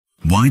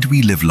Why do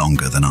we live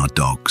longer than our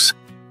dogs?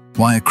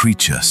 Why a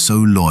creature so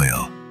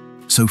loyal,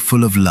 so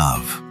full of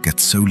love,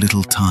 gets so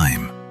little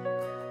time?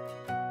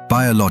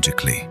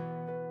 Biologically,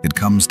 it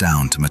comes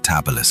down to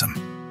metabolism.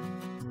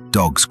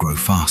 Dogs grow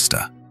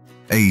faster,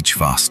 age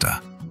faster,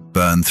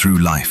 burn through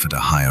life at a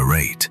higher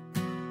rate.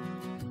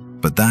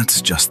 But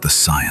that's just the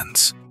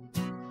science.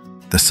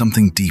 There's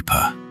something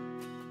deeper,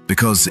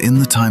 because in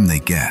the time they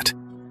get,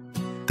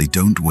 they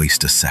don't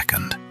waste a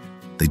second.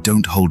 They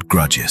don't hold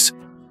grudges.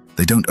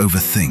 They don't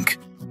overthink.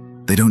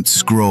 They don't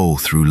scroll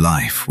through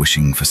life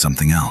wishing for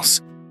something else.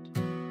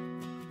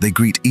 They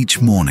greet each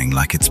morning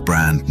like it's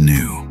brand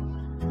new.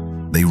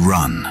 They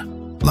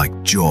run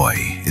like joy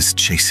is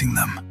chasing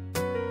them.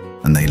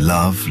 And they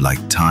love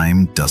like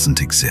time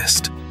doesn't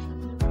exist.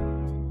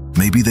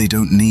 Maybe they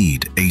don't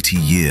need 80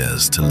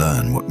 years to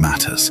learn what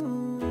matters.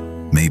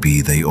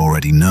 Maybe they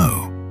already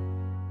know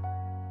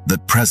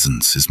that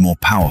presence is more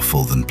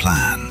powerful than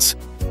plans,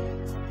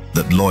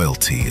 that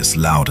loyalty is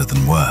louder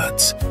than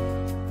words,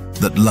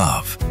 that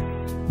love,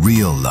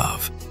 real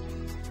love,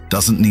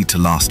 doesn't need to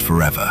last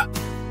forever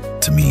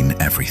to mean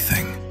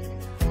everything.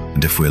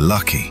 And if we're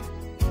lucky,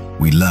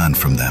 we learn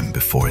from them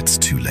before it's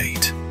too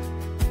late.